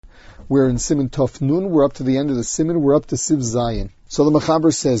We're in Siman Tov Nun. We're up to the end of the Siman. We're up to Siv Zayin. So the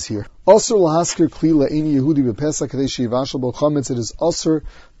Mechaber says here, Osir lahaskir kli la'eni Yehudi b'Pesach kadei sheyivashel bo chametz. It is osir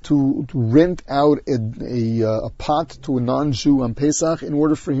to rent out a pot to a non-Jew on Pesach in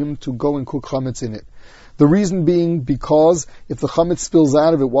order for him to go and cook chametz in it. The reason being because if the chametz spills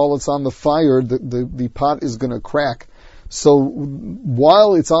out of it while it's on the fire, the pot is going to crack. So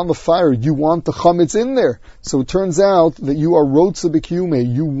while it's on the fire, you want the chametz in there. So it turns out that you are rotza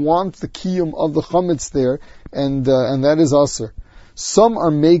b'kiyumeh. You want the kiyum of the chametz there, and that is aser. Some are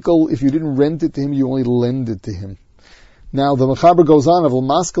makel. If you didn't rent it to him, you only lend it to him. Now the Mechaber goes on, "Avol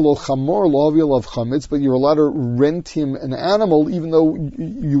maskelo chamor lo avil of chametz," but you're allowed to rent him an animal, even though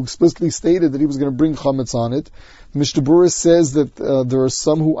you explicitly stated that he was going to bring chametz on it. The Mishnah Berurah says that there are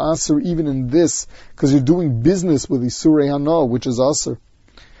some who aser even in this, because you're doing business with Isurei Hana, which is aser.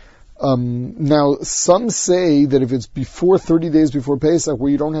 Now, some say that if it's before 30 days before Pesach,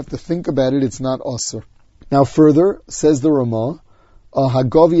 where you don't have to think about it, it's not aser. Now further, says the Ramah, there are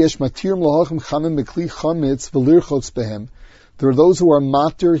those who are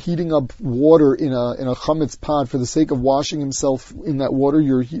matir, heating up water in a chametz pot for the sake of washing himself in that water.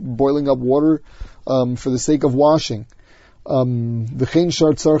 You're boiling up water for the sake of washing. That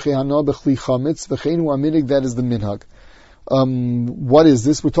is the minhag. What is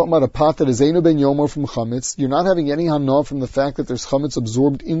this? We're talking about a pot that is eino ben yomer from chametz. You're not having any hana from the fact that there's chametz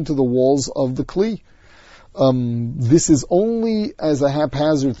absorbed into the walls of the kli. This is only as a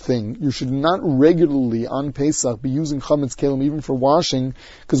haphazard thing. You should not regularly on Pesach be using chametz kelim even for washing,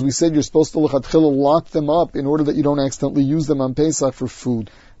 because we said you're supposed to lock them up in order that you don't accidentally use them on Pesach for food.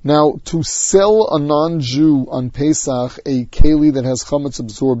 Now, to sell a non-Jew on Pesach a keli that has chametz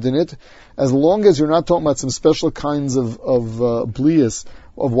absorbed in it, as long as you're not talking about some special kinds of blias,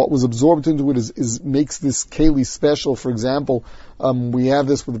 of what was absorbed into it is makes this keli special. For example, we have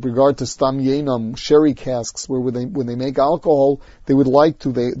this with regard to stam yenam, sherry casks, where when they make alcohol, they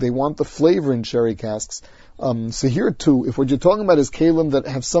want the flavor in sherry casks. So here too, if what you're talking about is kelim that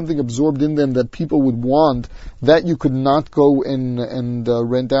have something absorbed in them that people would want, that you could not go and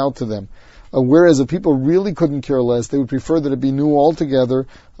rent out to them. Whereas if people really couldn't care less, they would prefer that it be new altogether.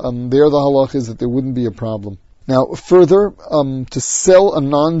 There the halach is that there wouldn't be a problem. Now, further, to sell a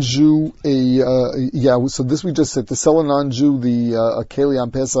non-Jew so this we just said, to sell a non-Jew a keli on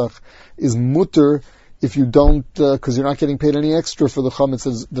Pesach is mutter if you don't, because you're not getting paid any extra for the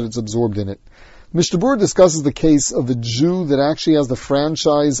chametz that it's absorbed in it. Mishnah Berurah discusses the case of a Jew that actually has the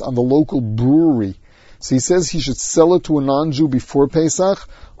franchise on the local brewery. So he says he should sell it to a non-Jew before Pesach,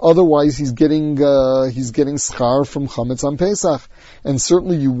 otherwise he's getting schar from chametz on Pesach. And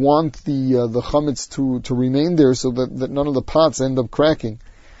certainly you want the chametz to remain there so that none of the pots end up cracking.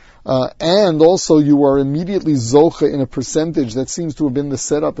 And also you are immediately zocha in a percentage. That seems to have been the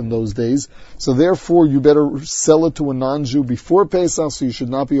setup in those days. So therefore you better sell it to a non-Jew before Pesach, so you should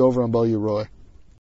not be over on Bal Yeroi.